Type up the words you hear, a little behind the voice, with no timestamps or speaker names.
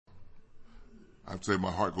I'd say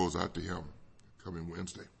my heart goes out to him coming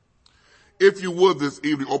Wednesday. If you would this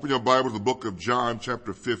evening, open your Bible to the book of John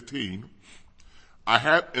chapter 15. I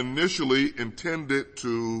had initially intended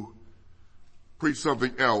to preach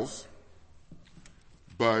something else,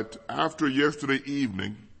 but after yesterday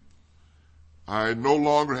evening, I no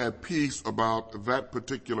longer had peace about that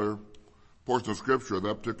particular portion of scripture,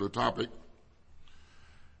 that particular topic.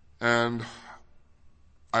 And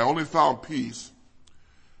I only found peace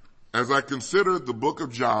as I considered the book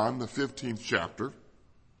of John, the 15th chapter.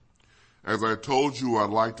 As I told you,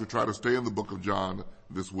 I'd like to try to stay in the book of John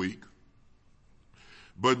this week.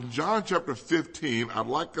 But in John chapter 15, I'd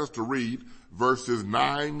like us to read verses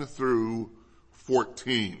 9 through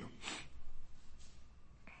 14.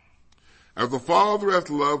 As the Father hath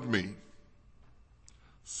loved me,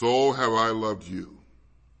 so have I loved you.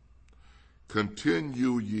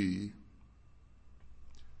 Continue ye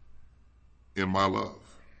in my love.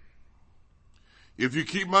 If you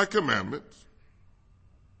keep my commandments,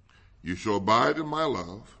 you shall abide in my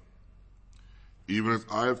love, even as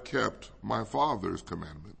I have kept my Father's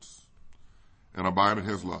commandments and abide in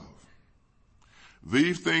his love.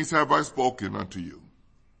 These things have I spoken unto you,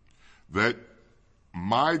 that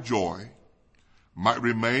my joy might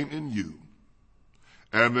remain in you,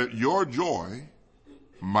 and that your joy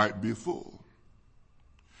might be full.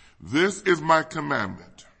 This is my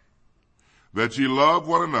commandment, that ye love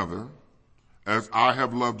one another as I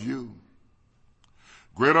have loved you.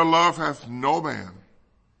 Greater love hath no man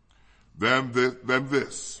than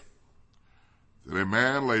this, that a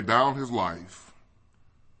man lay down his life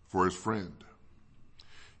for his friend.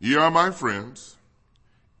 Ye are my friends,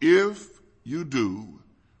 if you do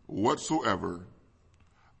whatsoever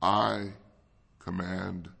I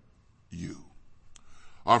command you.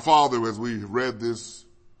 Our Father, as we read this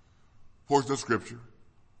portion of scripture,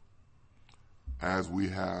 as we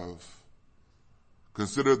have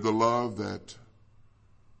considered the love that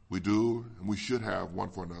we do and we should have one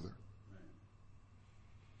for another.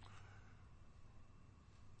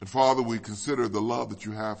 And Father, we consider the love that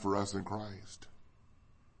you have for us in Christ.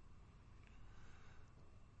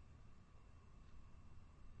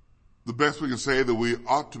 The best we can say that we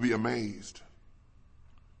ought to be amazed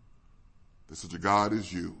that such a God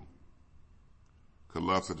as you could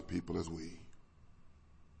love such a people as we.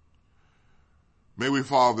 May we,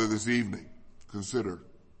 Father, this evening consider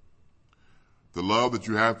the love that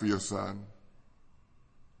you have for your Son,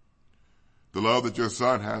 the love that your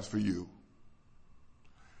Son has for you,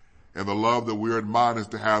 and the love that we're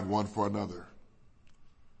admonished to have one for another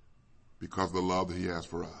because of the love that he has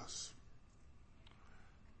for us.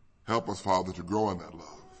 Help us, Father, to grow in that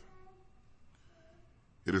love.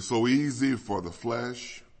 It is so easy for the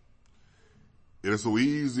flesh. It is so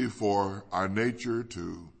easy for our nature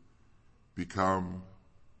to become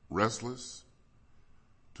restless,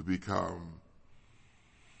 to become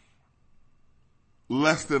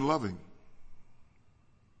less than loving.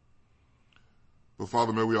 But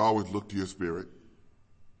Father, may we always look to your Spirit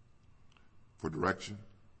for direction,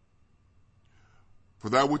 for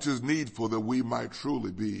that which is needful, that we might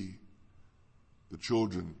truly be the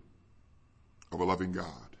children of a loving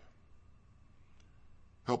God.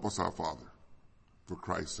 Help us, our Father, for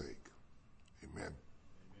Christ's sake. Amen.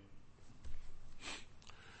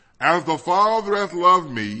 As the Father hath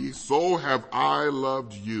loved me, so have I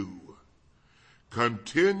loved you.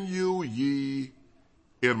 Continue ye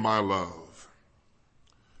in my love.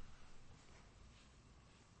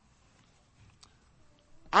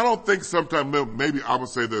 I don't think sometimes, maybe I would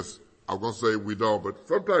say this, I'm going to say we don't, but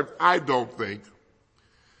sometimes I don't think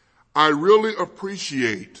I really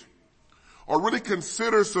appreciate or really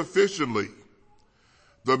consider sufficiently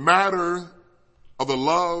the matter of the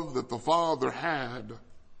love that the Father had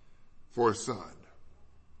for his Son.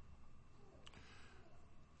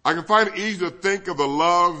 I can find it easy to think of the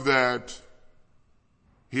love that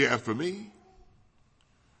he has for me.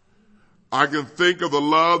 I can think of the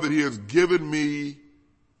love that he has given me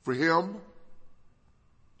for him.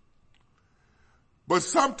 But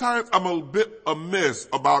sometimes I'm a bit amiss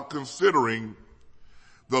about considering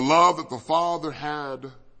the love that the Father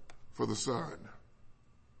had for the Son.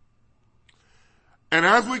 And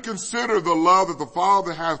as we consider the love that the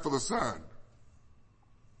Father has for the Son,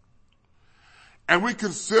 and we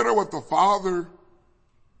consider what the Father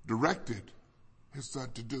directed his Son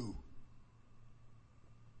to do,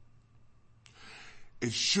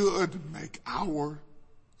 it should make our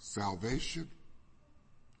salvation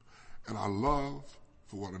and our love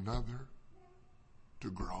for one another to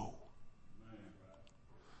grow.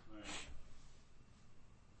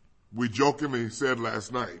 We jokingly said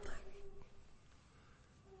last night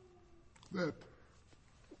that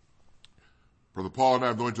Brother Paul and I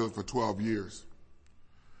have known each other for 12 years.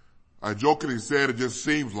 I jokingly said it just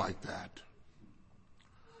seems like that.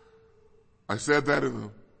 I said that in a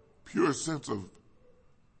pure sense of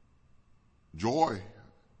joy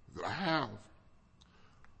that I have.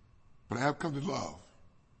 But I have come to love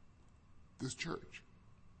this church.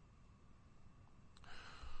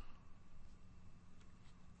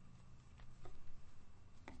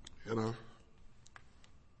 And I'm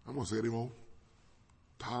going to say it anymore.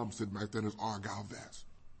 Tom sitting back there in his Argyle vest.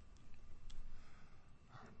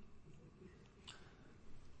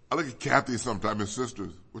 I look at Kathy sometimes, his sister,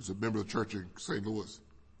 which is a member of the church in St. Louis.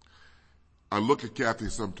 I look at Kathy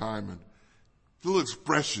sometime and little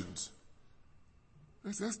expressions.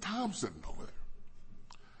 That's Tom sitting over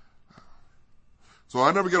there. So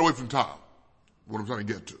I never get away from Tom, what I'm trying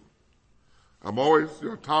to get to. I'm always,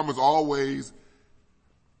 Tom is always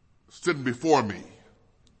sitting before me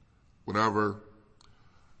whenever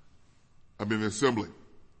I'm in the assembly.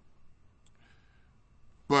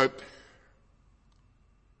 But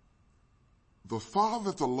the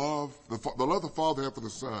love the Father has for the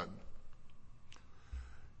Son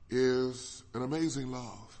is an amazing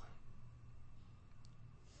love.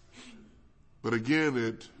 But again,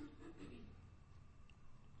 it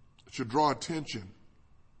should draw attention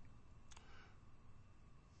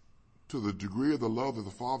to the degree of the love that the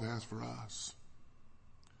Father has for us,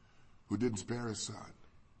 who didn't spare his Son,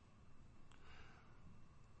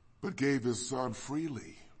 but gave his Son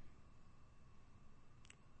freely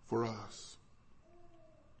for us.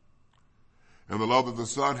 And the love that the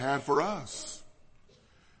Son had for us,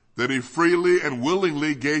 that he freely and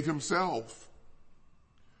willingly gave himself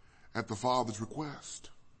at the Father's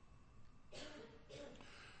request.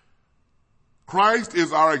 Christ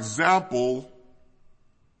is our example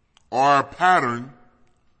or our pattern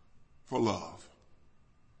for love.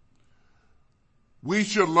 We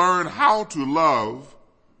should learn how to love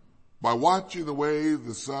by watching the way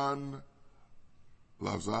the Son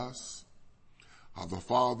loves us, how the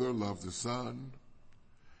Father loves the Son,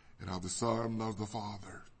 and how the Son loves the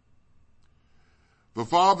Father. The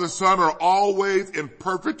Father and Son are always in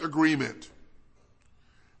perfect agreement.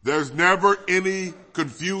 There's never any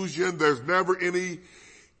confusion. There's never any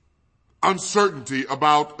uncertainty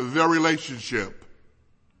about their relationship.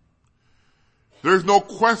 There's no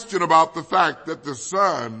question about the fact that the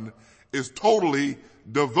Son is totally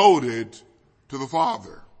devoted to the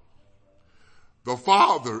Father. The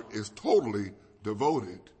Father is totally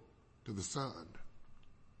devoted to the Son.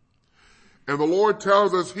 And the Lord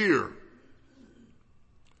tells us here,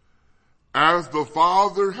 as the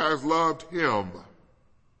Father has loved him,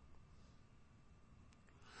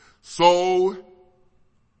 so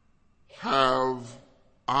have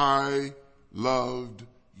I loved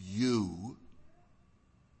you.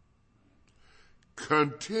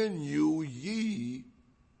 Continue ye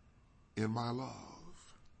in my love.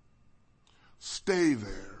 Stay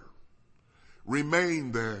there.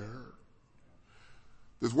 Remain there.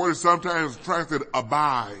 This word is sometimes translated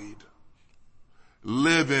abide.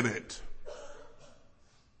 Live in it.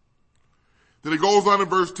 Then it goes on in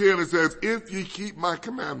verse 10, it says, if ye keep my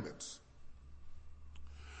commandments,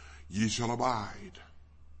 ye shall abide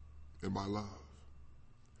in my love.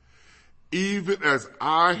 Even as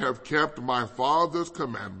I have kept my Father's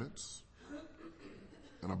commandments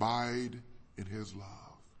and abide in his love.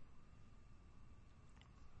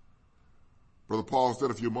 Brother Paul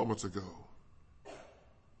said a few moments ago,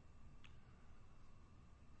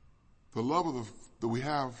 the love that we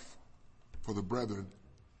have for the brethren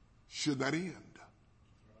should not end.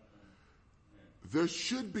 There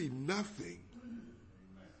should be nothing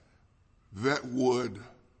that would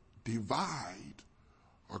divide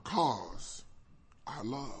or cause our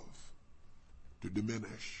love to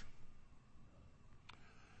diminish.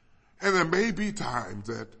 And there may be times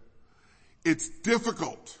that it's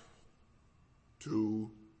difficult to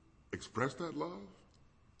express that love.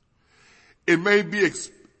 It may be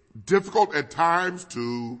difficult at times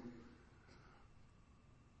to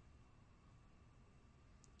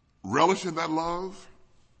relish in that love.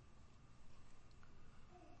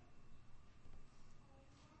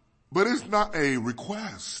 But it's not a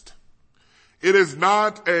request. It is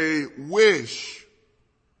not a wish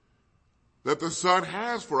that the Son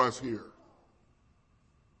has for us here.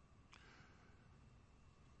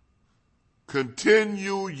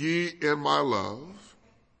 Continue ye in my love.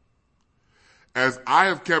 As I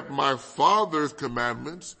have kept my Father's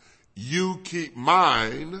commandments, you keep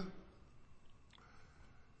mine,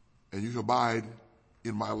 and you shall abide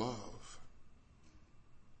in my love.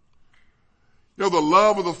 You know, the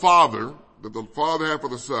love of the Father, that the Father had for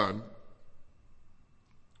the Son,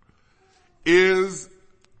 is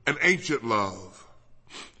an ancient love.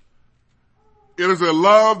 It is a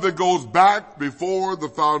love that goes back before the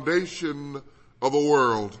foundation of the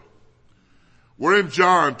world. We're in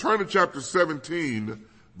John. Turn to chapter 17,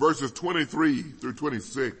 verses 23 through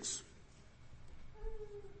 26.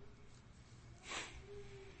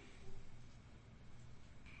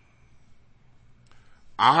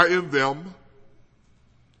 I in them,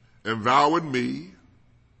 and thou in me,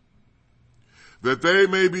 that they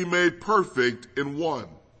may be made perfect in one,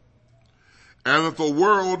 and that the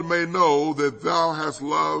world may know that thou hast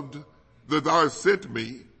sent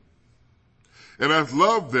me, and hast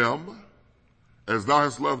loved them as thou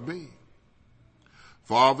hast loved me.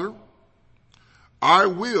 Father, I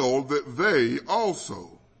will that they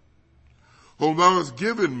also, whom thou hast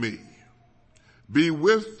given me, be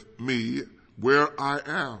with me where I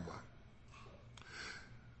am,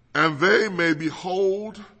 and they may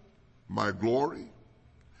behold my glory,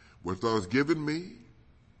 which thou hast given me.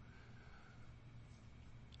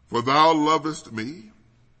 For thou lovest me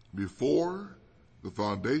before the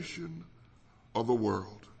foundation of the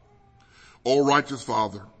world. O righteous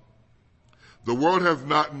Father, the world hath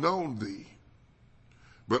not known thee,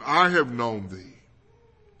 but I have known thee,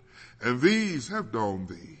 and these have known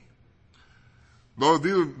thee. Though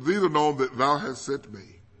these are known that thou hast sent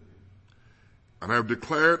me, and I have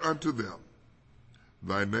declared unto them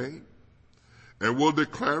thy name, and will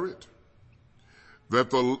declare it, that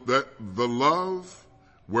the love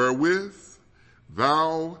wherewith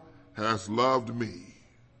thou hast loved me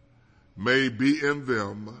may be in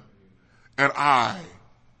them, and I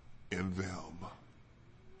in them.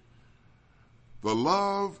 The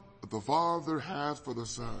love that the Father has for the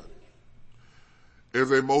Son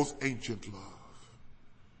is a most ancient love,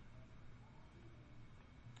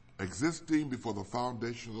 existing before the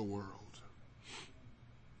foundation of the world.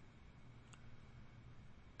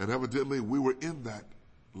 And evidently we were in that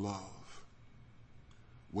love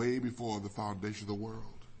way before the foundation of the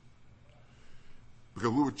world,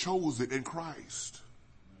 because we were chosen in Christ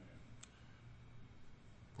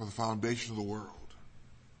for the foundation of the world.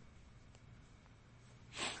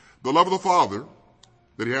 The love of the Father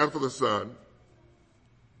that he had for the Son,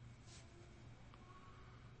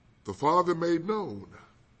 the Father made known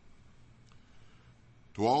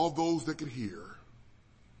to all those that could hear.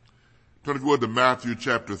 Turn if you would to Matthew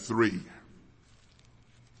chapter 3.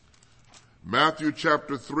 Matthew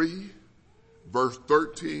chapter 3, verse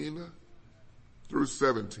 13 through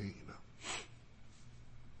 17.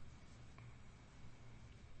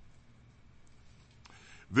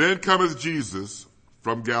 Then cometh Jesus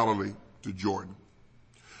from Galilee to Jordan,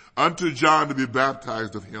 unto John to be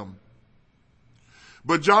baptized of him.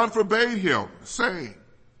 But John forbade him, saying,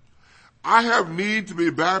 I have need to be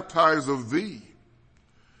baptized of thee,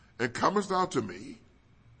 and comest thou to me?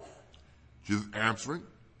 Jesus answering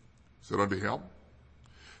said unto him,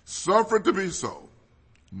 suffer it to be so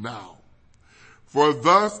now, for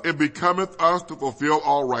thus it becometh us to fulfill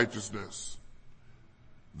all righteousness.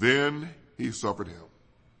 Then he suffered him.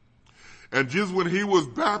 And Jesus, when he was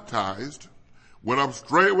baptized, went up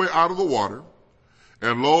straightway out of the water,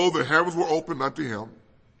 and lo, the heavens were opened unto him,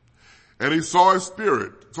 and he saw the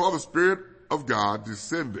Spirit of God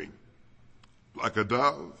descending like a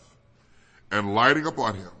dove, and lighting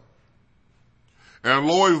upon him. And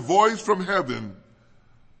lo, a voice from heaven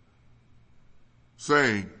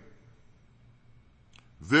saying,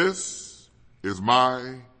 this is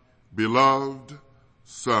my beloved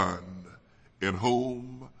Son, in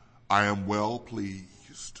whom I am well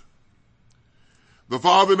pleased. The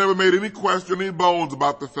Father never made any question, any bones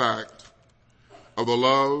about the fact of the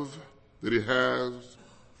love that he has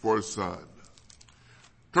for his Son.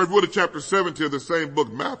 Turn to chapter 17 of the same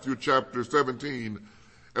book, Matthew chapter 17,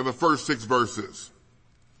 and the first 6 verses.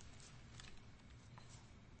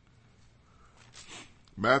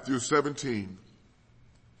 Matthew 17,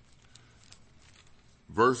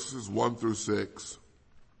 verses 1 through 6.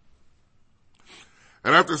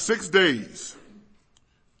 And after 6 days,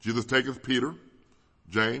 Jesus taketh Peter,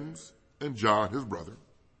 James, and John, his brother,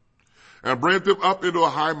 and bringeth them up into a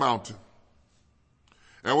high mountain,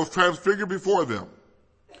 and was transfigured before them.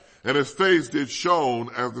 And his face did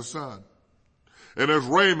shone as the sun, and his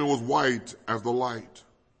raiment was white as the light.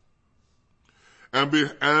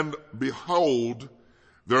 And behold,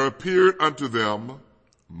 there appeared unto them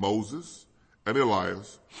Moses and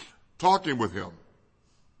Elias, talking with him.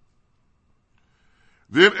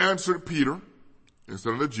 Then answered Peter and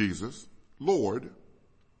said unto Jesus, Lord,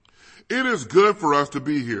 it is good for us to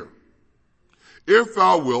be here. If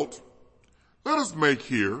thou wilt, let us make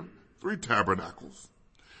here 3 tabernacles,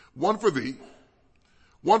 one for thee,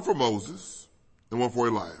 one for Moses, and one for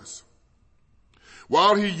Elias,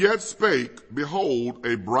 While he yet spake, behold,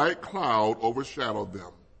 a bright cloud overshadowed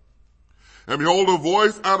them. And behold, a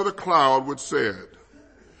voice out of the cloud which said,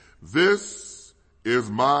 This is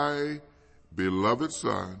my beloved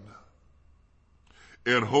Son,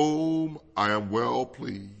 in whom I am well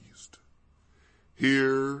pleased.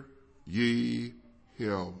 Hear ye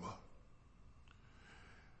him.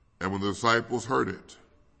 And when the disciples heard it,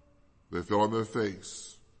 they fell on their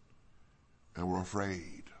face and were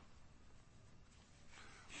afraid.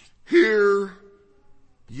 Hear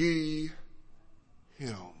ye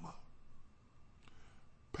him.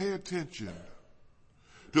 Pay attention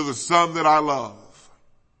to the Son that I love.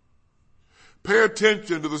 Pay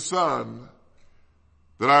attention to the Son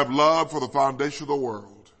that I've loved for the foundation of the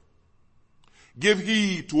world. Give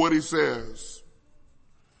heed to what he says.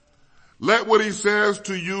 Let what he says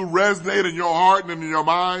to you resonate in your heart and in your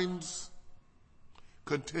minds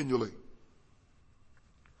continually.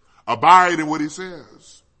 Abide in what he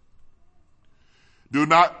says. Do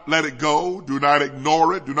not let it go. Do not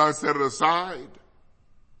ignore it. Do not set it aside.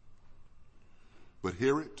 But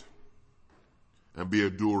hear it and be a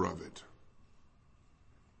doer of it.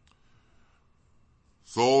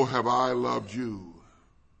 So have I loved you.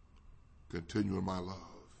 Continue in my love.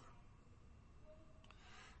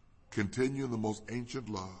 Continue in the most ancient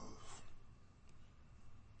love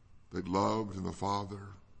that loved in the Father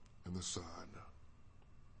and the Son.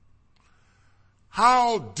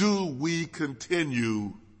 How do we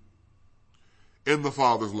continue in the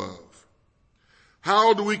Father's love?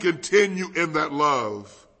 How do we continue in that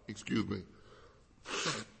love?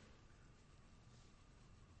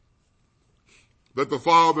 That the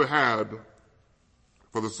Father had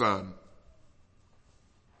for the Son.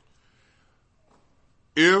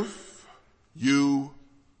 If you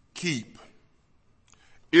keep,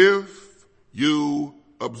 if you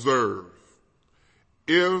observe,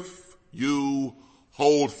 if you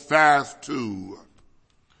hold fast to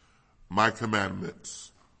my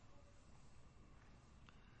commandments.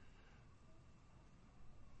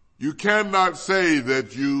 You cannot say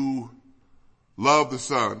that you love the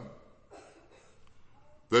Son,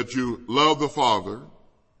 that you love the Father,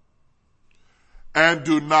 and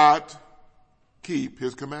do not keep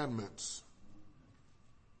his commandments.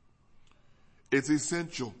 It's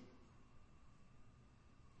essential.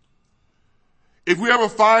 If we ever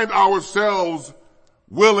find ourselves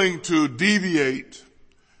willing to deviate,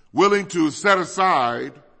 willing to set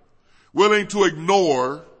aside, willing to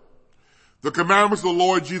ignore the commandments of the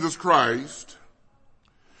Lord Jesus Christ,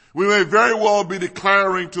 we may very well be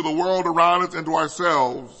declaring to the world around us and to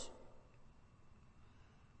ourselves,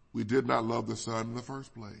 we did not love the Son in the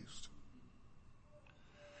first place.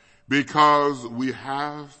 Because we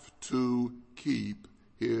have to keep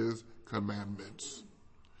his commandments.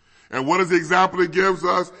 And what is the example he gives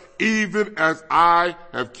us? Even as I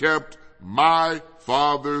have kept my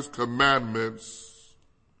Father's commandments,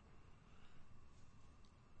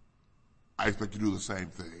 I expect you to do the same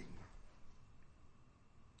thing.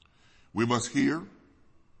 We must hear,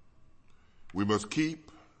 we must keep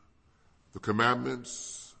the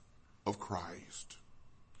commandments of Christ.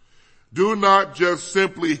 Do not just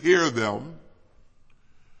simply hear them.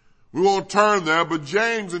 We won't turn there, but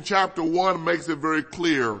James in chapter 1 makes it very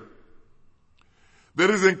clear that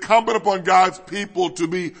it is incumbent upon God's people to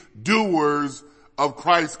be doers of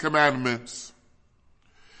Christ's commandments.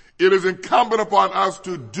 It is incumbent upon us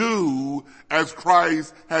to do as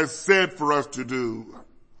Christ has said for us to do.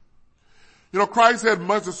 You know, Christ had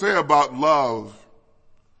much to say about love.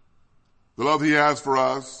 The love he has for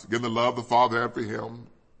us, again, the love the Father had for him,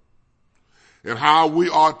 and how we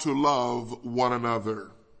ought to love one another.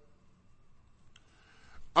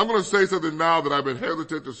 I'm going to say something now that I've been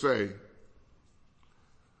hesitant to say.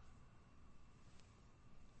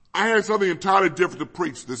 I had something entirely different to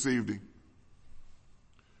preach this evening.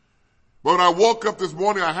 But when I woke up this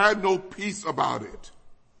morning, I had no peace about it.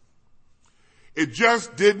 It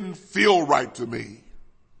just didn't feel right to me.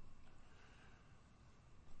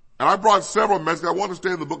 And I brought several messages. I want to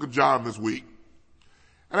stay in the book of John this week.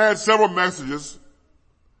 And I had several messages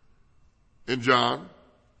in John.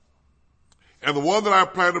 And the one that I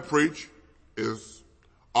plan to preach is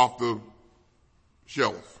off the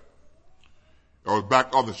shelf. Or it's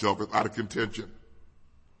back on the shelf. It's out of contention.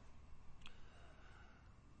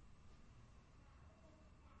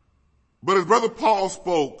 But as Brother Paul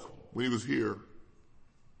spoke when he was here,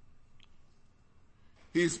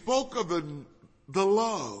 he spoke of the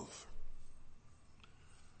love.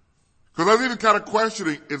 Because I was even kind of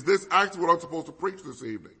questioning, is this actually what I'm supposed to preach this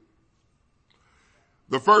evening?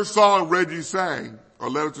 The first song Reggie sang, or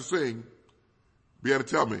led us to sing, began to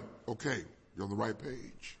tell me, okay, you're on the right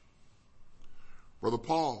page. Brother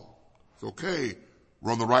Paul, it's okay.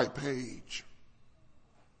 We're on the right page.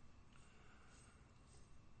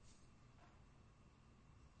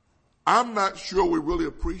 I'm not sure we really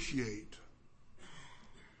appreciate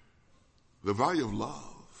the value of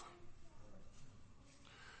love.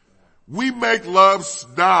 We make love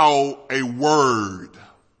now a word.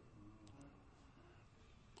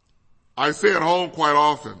 I say at home quite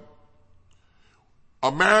often,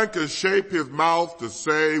 a man can shape his mouth to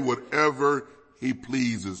say whatever he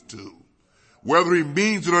pleases to, whether he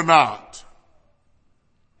means it or not.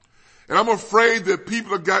 And I'm afraid that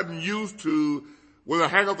people have gotten used to, when they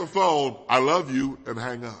hang up the phone, I love you, and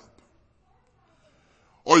hang up.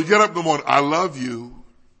 Or you get up in the morning, I love you.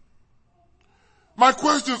 My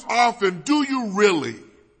question is often, do you really?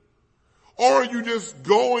 Or are you just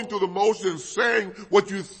going through the motions saying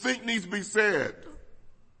what you think needs to be said?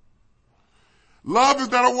 Love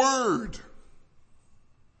is not a word.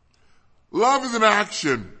 Love is an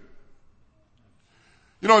action.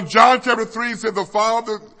 You know, in John chapter 3, it said the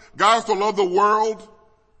Father, God so loved the world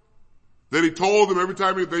that he told them every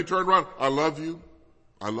time they turned around, I love you.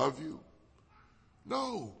 I love you.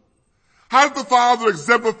 No. How did the Father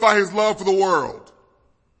exemplify his love for the world?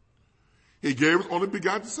 He gave his only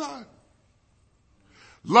begotten Son.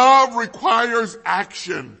 Love requires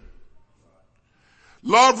action.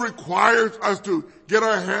 Love requires us to get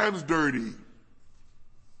our hands dirty.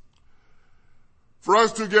 For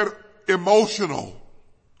us to get emotional.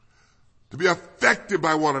 To be affected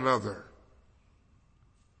by one another.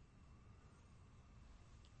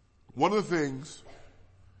 One of the things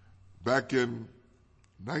back in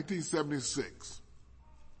 1976,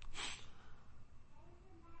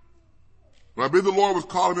 when I believe the Lord was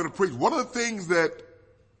calling me to preach, one of the things that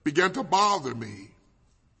began to bother me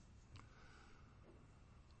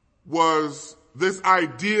was this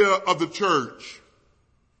idea of the church,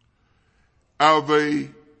 of a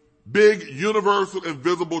big, universal,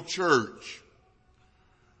 invisible church.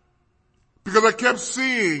 Because I kept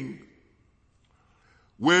seeing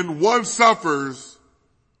when one suffers,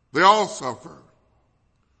 they all suffer.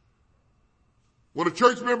 When a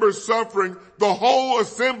church member is suffering, the whole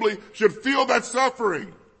assembly should feel that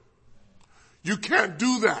suffering. You can't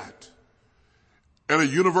do that in a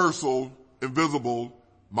universal, invisible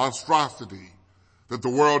monstrosity that the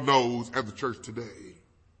world knows as the church today.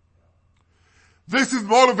 This is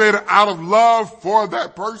motivated out of love for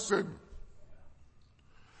that person.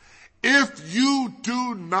 If you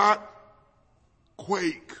do not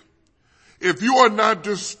quake, if you are not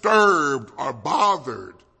disturbed or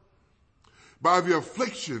bothered by the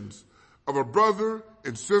afflictions of a brother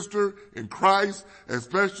and sister in Christ,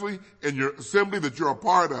 especially in your assembly that you're a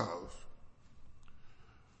part of,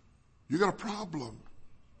 you got a problem.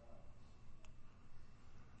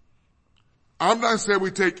 I'm not saying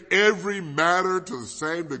we take every matter to the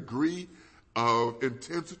same degree of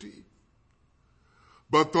intensity,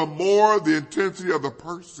 but the more the intensity of the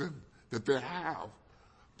person that they have,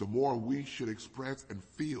 the more we should express and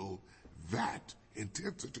feel that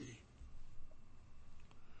intensity.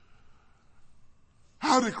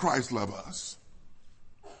 How did Christ love us?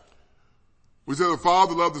 We said the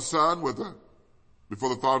Father loved the Son before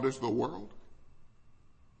the foundation of the world.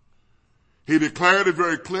 He declared it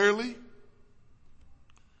very clearly.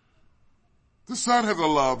 The Son has a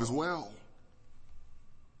love as well.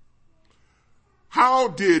 How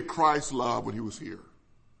did Christ love when he was here?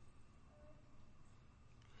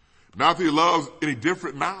 Not that he loves any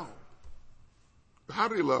different now. How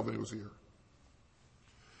did he love when he was here?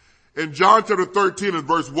 In John chapter 13 and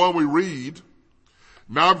verse 1 we read,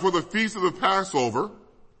 now before the feast of the Passover,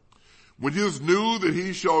 when Jesus knew that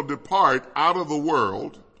he shall depart out of the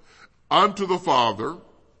world unto the Father,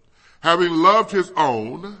 having loved his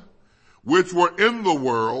own, which were in the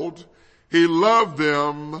world, he loved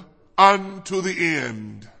them unto the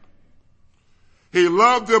end. He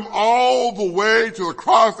loved them all the way to the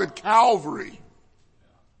cross at Calvary.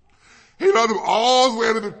 He loved them all the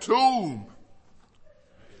way to the tomb.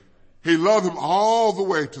 He loved them all the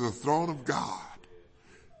way to the throne of God.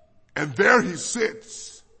 And there he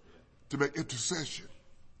sits to make intercession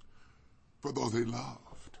for those he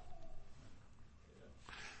loved.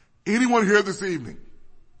 Anyone here this evening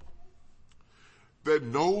that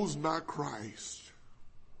knows not Christ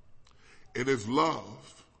in his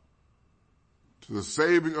love to the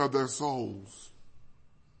saving of their souls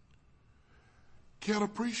can't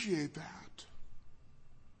appreciate that.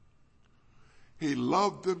 He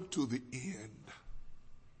loved them to the end.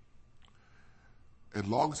 As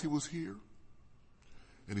long as he was here,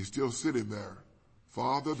 and he's still sitting there,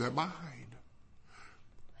 Father, they're mine.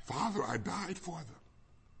 Father, I died for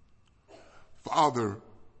them. Father,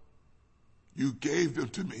 You gave them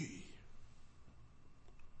to me.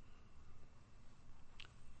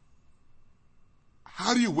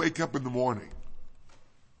 How do you wake up in the morning,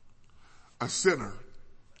 a sinner,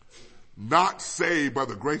 not saved by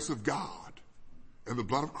the grace of God and the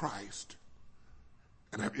blood of Christ,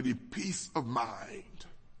 and have any peace of mind?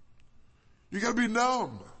 You gotta be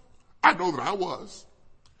numb. I know that I was.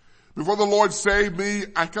 Before the Lord saved me,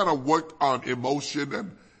 I kind of worked on emotion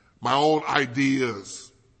and my own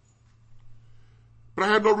ideas. But I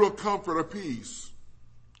had no real comfort or peace.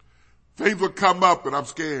 Things would come up and I'm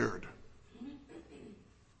scared.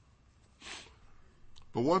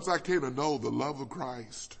 But once I came to know the love of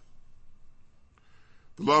Christ,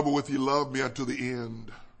 the love with which he loved me unto the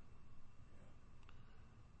end,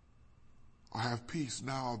 I have peace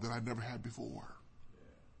now that I never had before.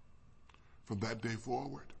 From that day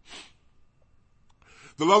forward.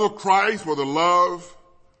 The love of Christ was the love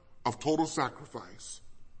of total sacrifice.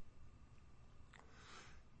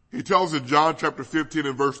 He tells in John chapter 15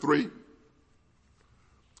 and verse 3,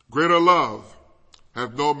 greater love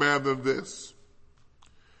hath no man than this,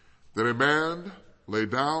 that a man lay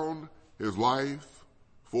down his life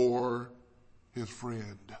for his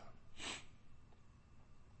friend.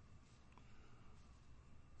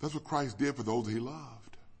 That's what Christ did for those he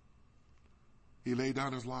loved. He laid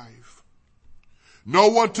down his life. No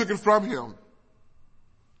one took it from him.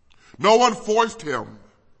 No one forced him.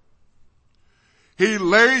 He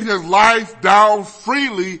laid his life down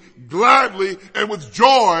freely, gladly, and with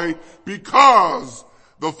joy because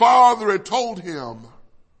the Father had told him,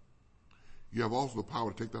 you have also the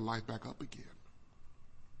power to take that life back up again.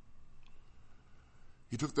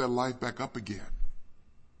 He took that life back up again.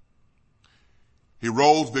 He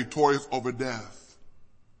rose victorious over death.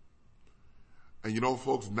 And you know,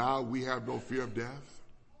 folks, now we have no fear of death.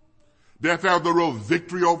 Death has no real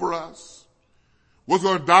victory over us. What's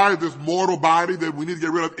going to die is this mortal body that we need to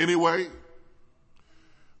get rid of anyway.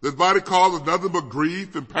 This body causes nothing but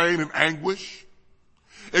grief and pain and anguish.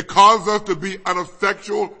 It causes us to be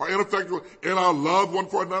ineffectual in our love one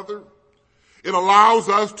for another. It allows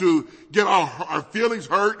us to get our feelings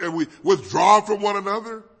hurt and we withdraw from one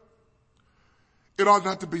another. It ought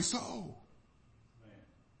not to be so.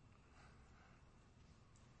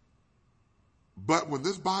 But when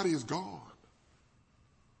this body is gone,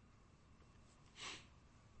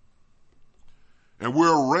 and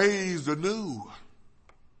we're raised anew,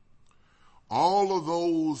 all of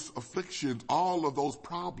those afflictions, all of those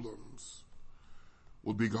problems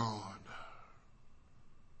will be gone.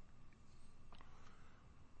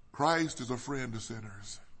 Christ is a friend of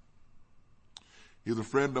sinners. He's a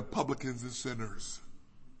friend of publicans and sinners.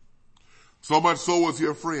 So much so was he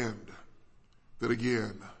a friend that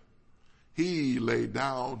again, he laid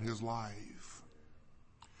down his life.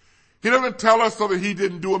 He doesn't tell us something he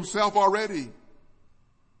didn't do himself already.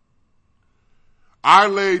 I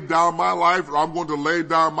laid down my life, or I'm going to lay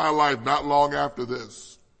down my life not long after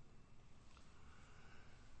this.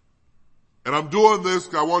 And I'm doing this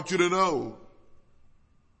because I want you to know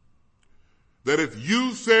that if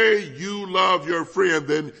you say you love your friend,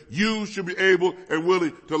 then you should be able and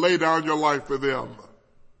willing to lay down your life for them.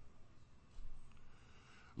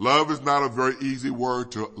 Love is not a very easy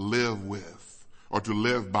word to live with or to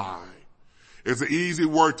live by. It's an easy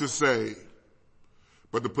word to say,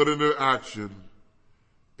 but to put it into action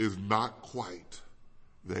is not quite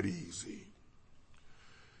that easy.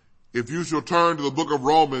 If you shall turn to the book of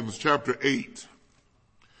Romans chapter 8,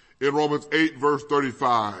 in Romans 8 verse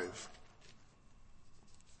 35,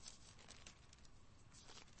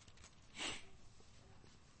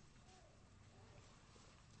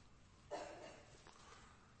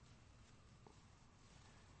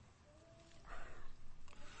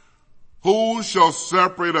 who shall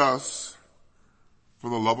separate us from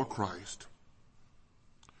the love of Christ?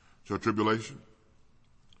 Shall tribulation,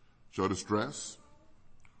 shall distress,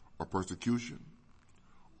 or persecution,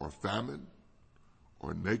 or famine,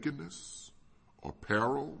 or nakedness, or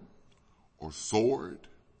peril, or sword,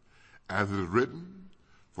 as it is written,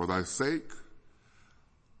 for thy sake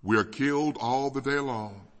we are killed all the day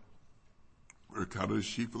long. We are counted as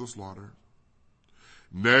sheep for the slaughter.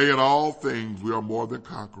 Nay, in all things we are more than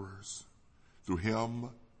conquerors through him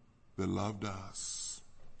that loved us.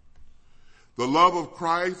 The love of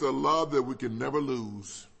Christ, a love that we can never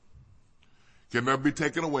lose, can never be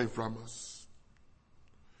taken away from us,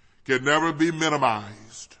 can never be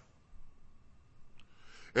minimized.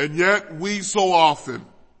 And yet we so often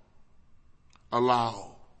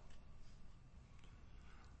allow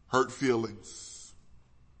hurt feelings,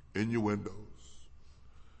 innuendos,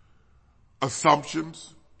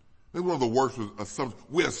 assumptions Maybe one of the worst was assumptions.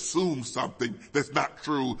 We assume something that's not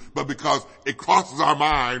true, but because it crosses our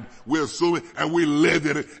mind, we assume it and we live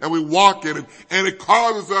in it and we walk in it, and it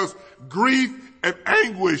causes us grief and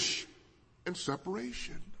anguish and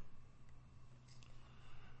separation.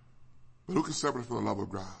 But who can separate us from the love of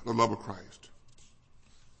God, the love of Christ?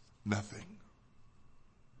 Nothing.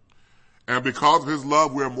 And because of his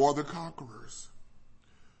love, we are more than conquerors.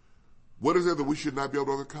 What is it that we should not be able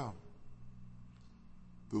to overcome?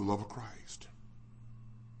 Through the love of Christ.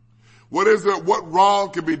 What is it, what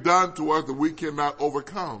wrong can be done to us that we cannot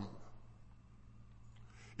overcome?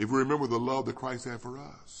 If we remember the love that Christ had for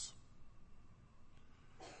us.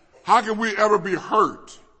 How can we ever be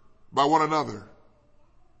hurt by one another?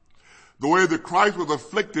 The way that Christ was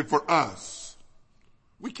afflicted for us.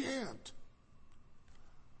 We can't.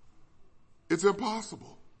 It's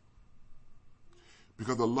impossible.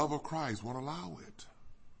 Because the love of Christ won't allow it.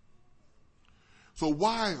 So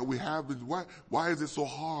why is it so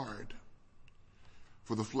hard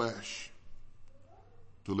for the flesh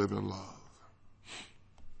to live in love?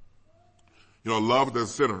 You know, love is the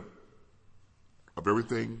center of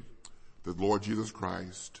everything that the Lord Jesus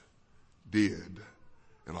Christ did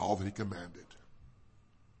and all that he commanded.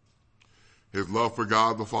 His love for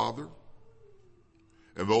God the Father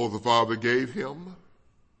and those the Father gave him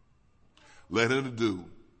led him to do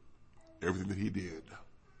everything that he did.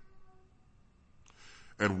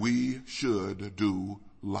 And we should do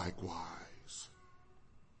likewise.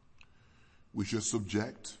 We should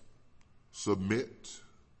submit,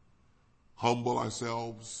 humble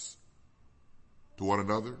ourselves to one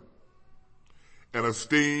another, and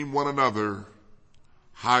esteem one another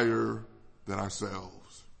higher than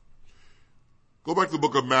ourselves. Go back to the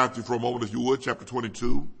book of Matthew for a moment, if you would, chapter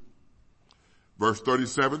 22, verse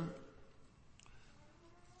 37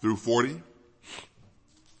 through 40.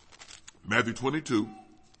 Matthew 22,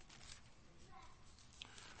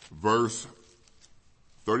 verse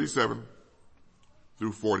 37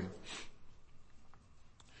 through 40.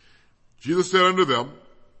 Jesus said unto them,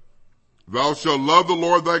 Thou shalt love the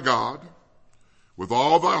Lord thy God with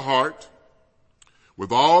all thy heart,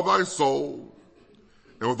 with all thy soul,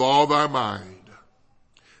 and with all thy mind.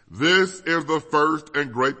 This is the first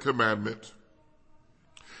and great commandment.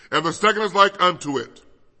 And the second is like unto it.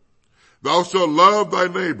 Thou shalt love thy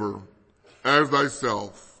neighbor as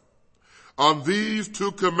thyself. On these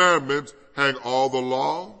two commandments hang all the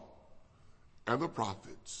law and the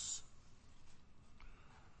prophets.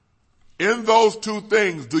 In those two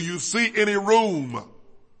things, do you see any room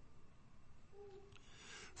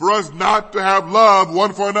for us not to have love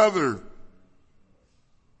one for another?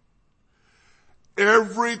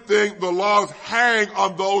 Everything, the laws hang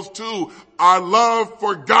on those two. Our love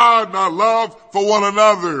for God and our love for one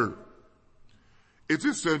another. It's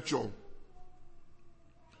essential.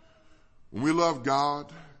 When we love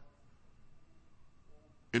God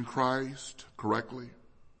in Christ correctly,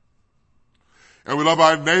 and we love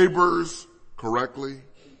our neighbors correctly,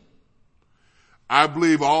 I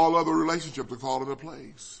believe all other relationships are called into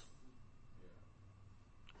place.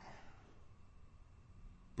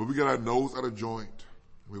 But we get our nose out of joint.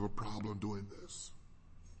 We have a problem doing this.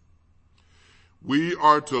 We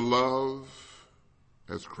are to love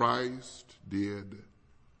as Christ did.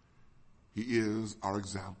 He is our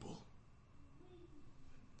example.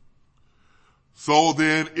 So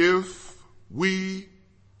then, if we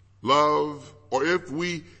love, or if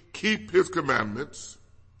we keep his commandments,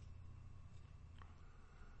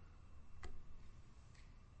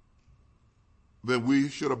 then we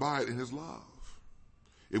should abide in his love.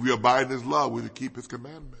 If we abide in his love, we will keep his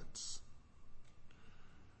commandments.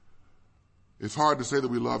 It's hard to say that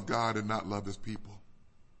we love God and not love his people.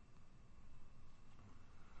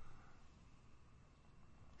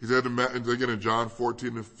 He said again in John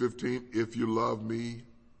 14 and 15, if you love me,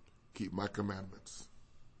 keep my commandments.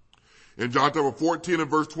 In John chapter 14 and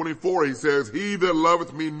verse 24, he says, he that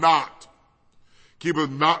loveth me not, keepeth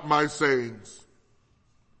not my sayings.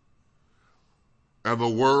 And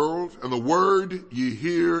the word ye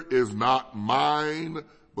hear is not mine,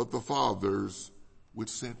 but the Father's which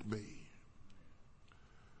sent me.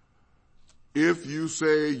 If you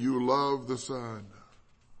say you love the Son,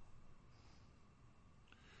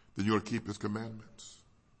 then you'll keep his commandments.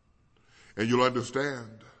 And you'll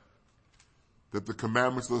understand that the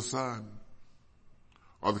commandments of the Son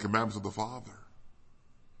are the commandments of the Father.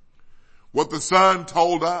 What the Son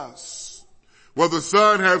told us, what the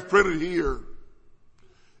Son has printed here,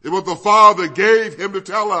 is what the Father gave him to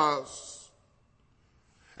tell us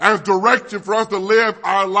as direction for us to live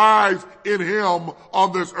our lives in him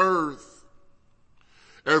on this earth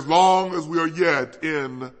as long as we are yet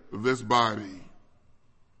in this body.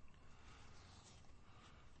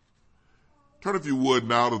 Turn, if you would,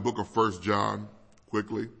 now to the book of 1 John,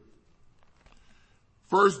 quickly.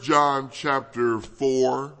 1 John chapter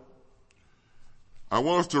 4. I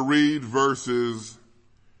want us to read verses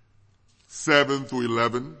 7 through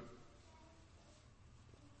 11.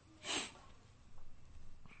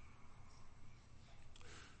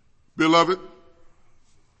 Beloved,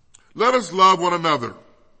 let us love one another,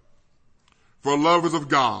 for love is of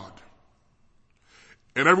God.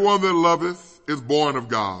 And everyone that loveth is born of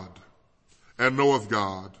God, and knoweth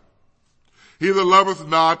God. He that loveth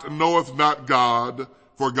not knoweth not God,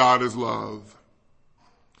 for God is love.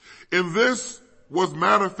 In this was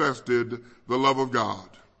manifested the love of God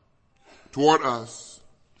toward us,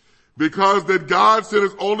 because that God sent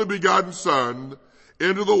his only begotten Son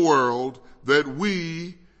into the world that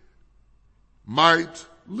we might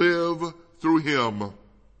live through him.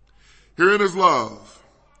 Herein is love,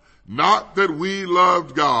 not that we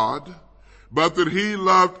loved God, but that he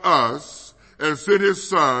loved us and sent his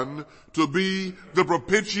Son to be the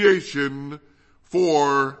propitiation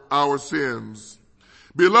for our sins.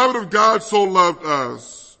 Beloved, of God so loved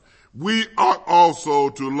us, we ought also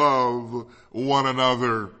to love one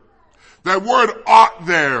another. That word ought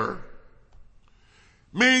there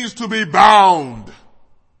means to be bound.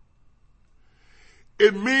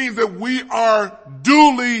 It means that we are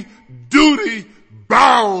duty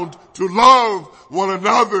bound to love one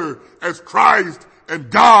another as Christ and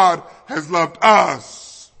God has loved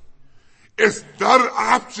us. It's not an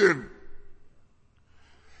option.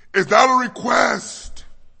 It's not a request.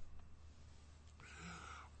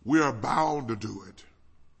 We are bound to do it.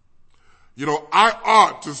 You know, I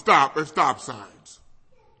ought to stop at stop signs.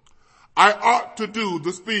 I ought to do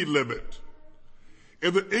the speed limit.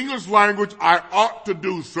 In the English language, I ought to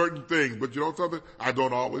do certain things, but you know something? I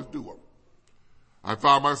don't always do them. I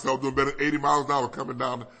found myself doing better than 80 miles an hour coming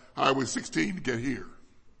down Highway 16 to get here.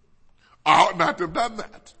 I ought not to have done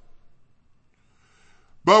that.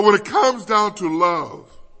 But when it comes down to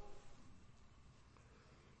love,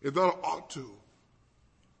 it's not an ought to.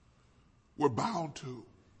 We're bound to.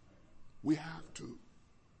 We have to.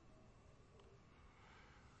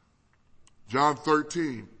 John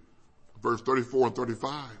 13. Verse 34 and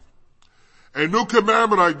 35. A new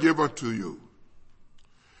commandment I give unto you,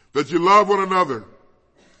 that you love one another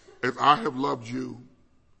as I have loved you,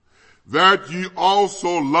 that ye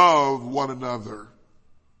also love one another.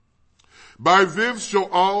 By this shall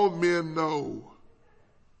all men know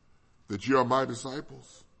that ye are my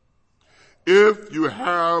disciples, if you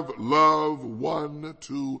have love one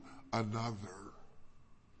to another.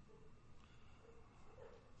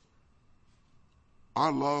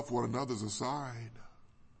 Our love for one another is a sign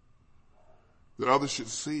that others should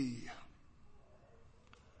see.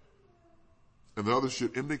 And the others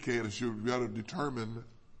should indicate and should be able to determine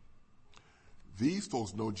these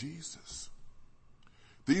folks know Jesus.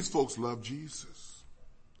 These folks love Jesus.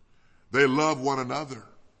 They love one another.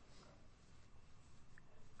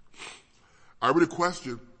 I really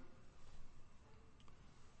question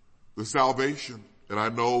the salvation, and I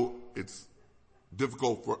know it's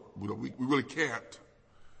difficult for, we really can't.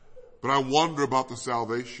 But I wonder about the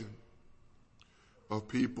salvation of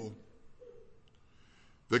people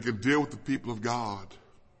that can deal with the people of God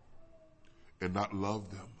and not love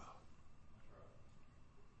them.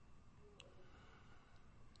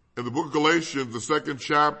 In the book of Galatians, the sixth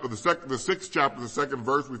chapter, the second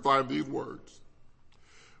verse, we find these words.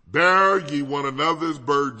 Bear ye one another's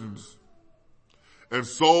burdens, and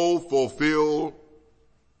so fulfill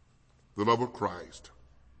the love of Christ.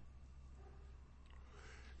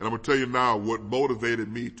 And I'm going to tell you now what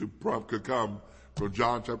motivated me to come from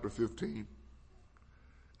John chapter 15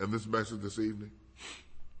 and this message this evening.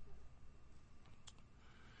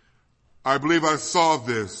 I believe I saw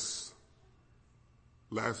this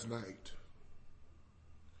last night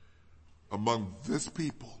among this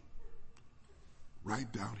people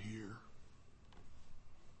right down here.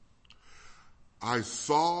 I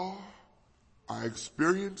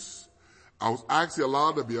experienced, I was actually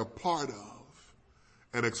allowed to be a part of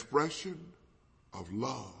an expression of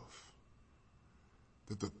love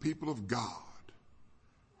that the people of God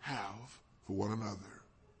have for one another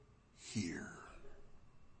here.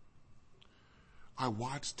 I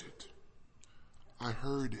watched it. I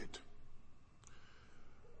heard it.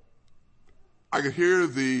 I could hear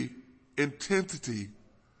the intensity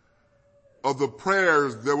of the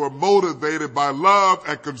prayers that were motivated by love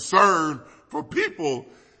and concern for people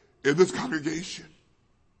in this congregation.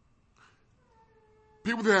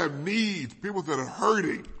 People that have needs, people that are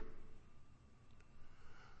hurting.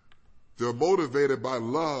 They're motivated by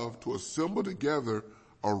love to assemble together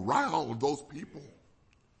around those people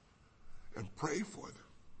and pray for them.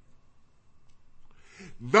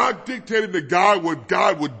 Not dictating to God what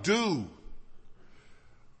God would do,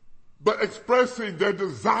 but expressing their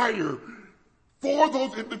desire for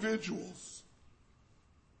those individuals.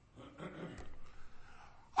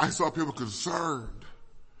 I saw people concerned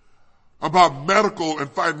about medical and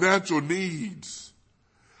financial needs.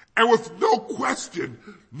 And with no question,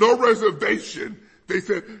 no reservation, they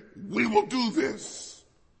said, we will do this.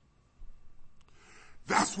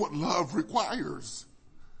 That's what love requires.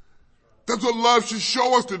 That's what love should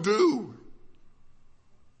show us to do.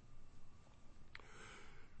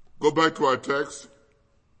 Go back to our text,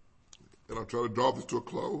 and I'll try to draw this to a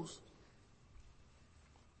close.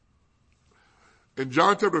 In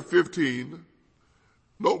John chapter 15,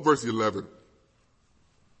 note verse 11.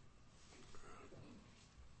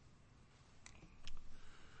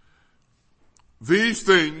 These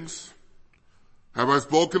things have I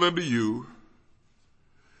spoken unto you,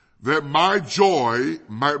 that my joy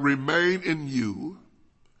might remain in you,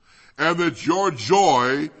 and that your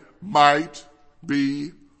joy might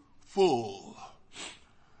be full.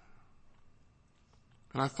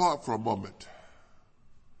 And I thought for a moment,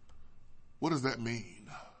 what does that mean?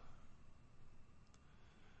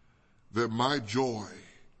 That my joy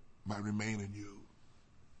might remain in you.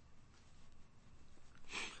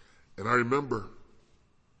 And I remember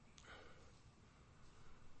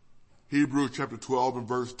Hebrews chapter 12 and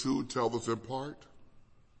verse 2 tells us in part,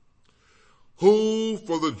 who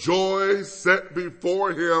for the joy set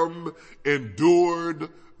before him endured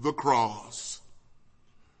the cross.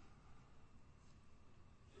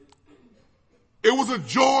 It was a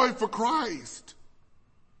joy for Christ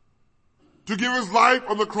to give his life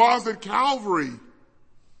on the cross at Calvary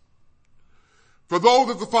for those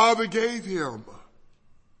that the Father gave him.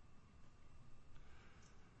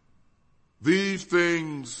 These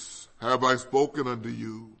things have I spoken unto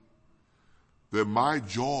you, that my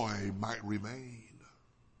joy might remain.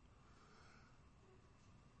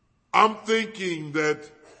 I'm thinking that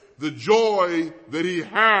the joy that he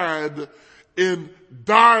had in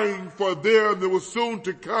dying for them that was soon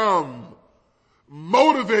to come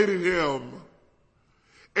motivated him.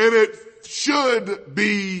 And it should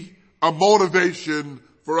be a motivation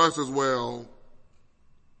for us as well,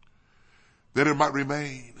 that it might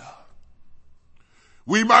remain.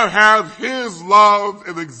 We might have his love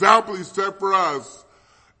and example he set for us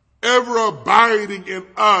ever abiding in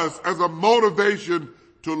us as a motivation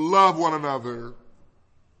to love one another.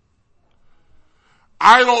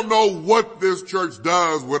 I don't know what this church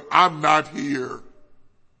does when I'm not here.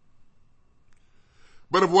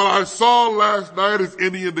 But if what I saw last night is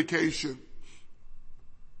any indication,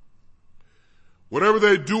 whatever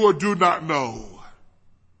they do or do not know,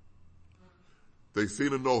 they seem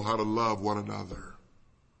to know how to love one another.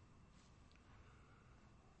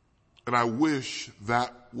 And I wish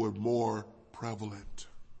that were more prevalent.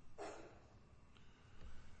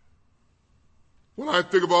 When I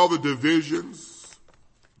think of all the divisions,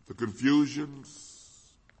 the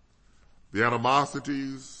confusions, the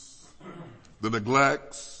animosities, the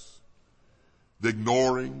neglects, the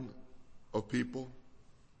ignoring of people,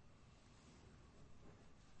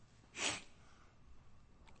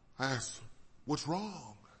 I ask, what's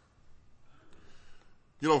wrong?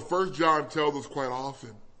 You know, 1 John tells us quite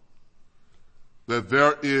often that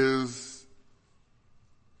there is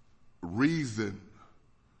reason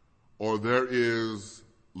or there is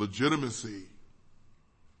legitimacy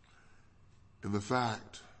in the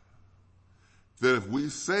fact that if we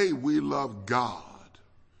say we love God,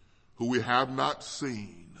 who we have not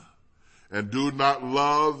seen, and do not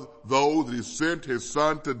love those that he sent his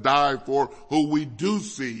son to die for, who we do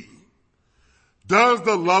see, does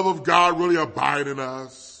the love of God really abide in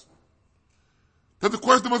us? That the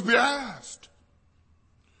question must be asked.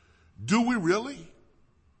 Do we really?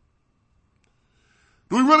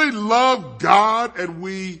 Do we really love God and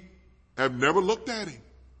we have never looked at him?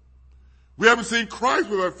 We haven't seen Christ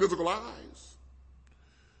with our physical eyes.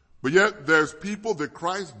 But yet there's people that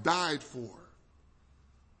Christ died for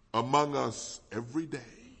among us every day.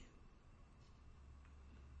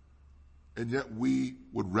 And yet we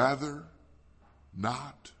would rather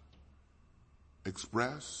not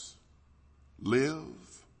express, live,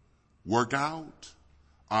 work out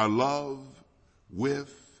our love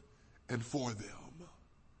with and for them.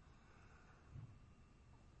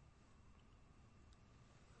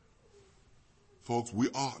 Folks, we're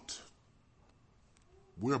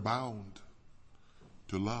bound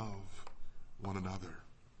to love one another.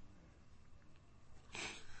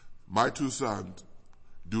 My two sons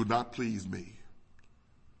do not please me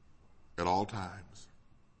at all times.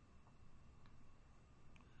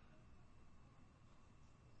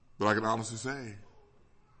 But I can honestly say,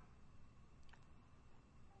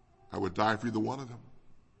 I would die for either one of them.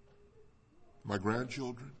 My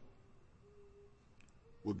grandchildren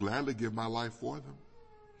would gladly give my life for them.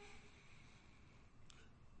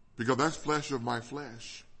 Because that's flesh of my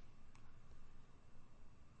flesh.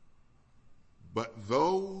 But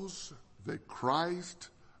those that Christ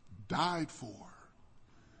died for,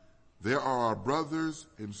 there are our brothers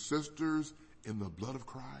and sisters in the blood of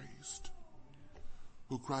Christ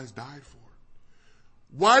who Christ died for.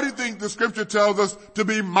 Why do you think the scripture tells us to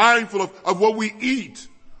be mindful of what we eat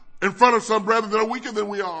in front of some brethren that are weaker than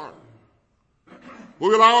we are? What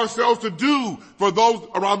we allow ourselves to do for those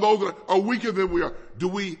around those that are weaker than we are. Do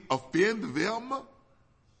we offend them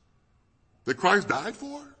that Christ died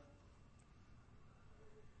for?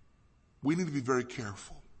 We need to be very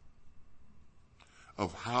careful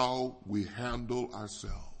of how we handle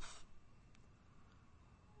ourselves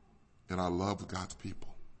in our love with God's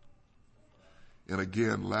people. And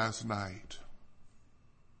again, last night,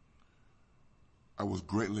 I was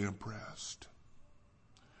greatly impressed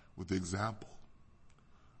with the example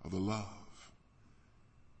of the love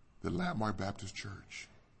that Landmark Baptist Church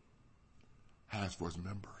has for its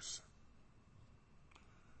members.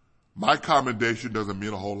 My commendation doesn't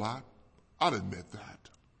mean a whole lot. I'll admit that.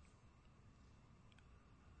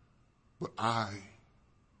 But I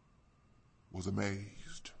was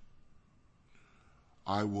amazed.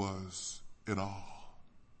 I was in awe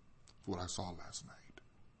of what I saw last night.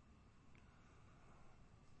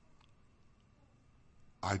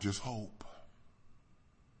 I just hope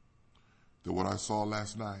that what I saw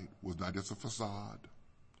last night was not just a facade,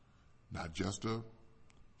 not just a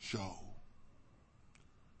show,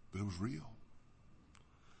 but it was real.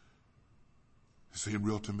 It seemed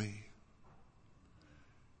real to me.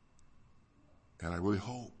 And I really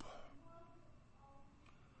hope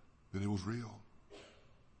that it was real.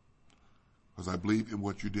 Because I believe in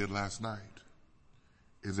what you did last night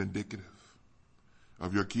is indicative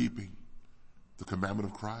of your keeping the commandment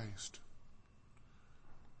of Christ.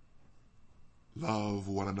 Love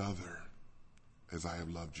one another as I have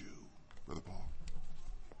loved you, Brother Paul.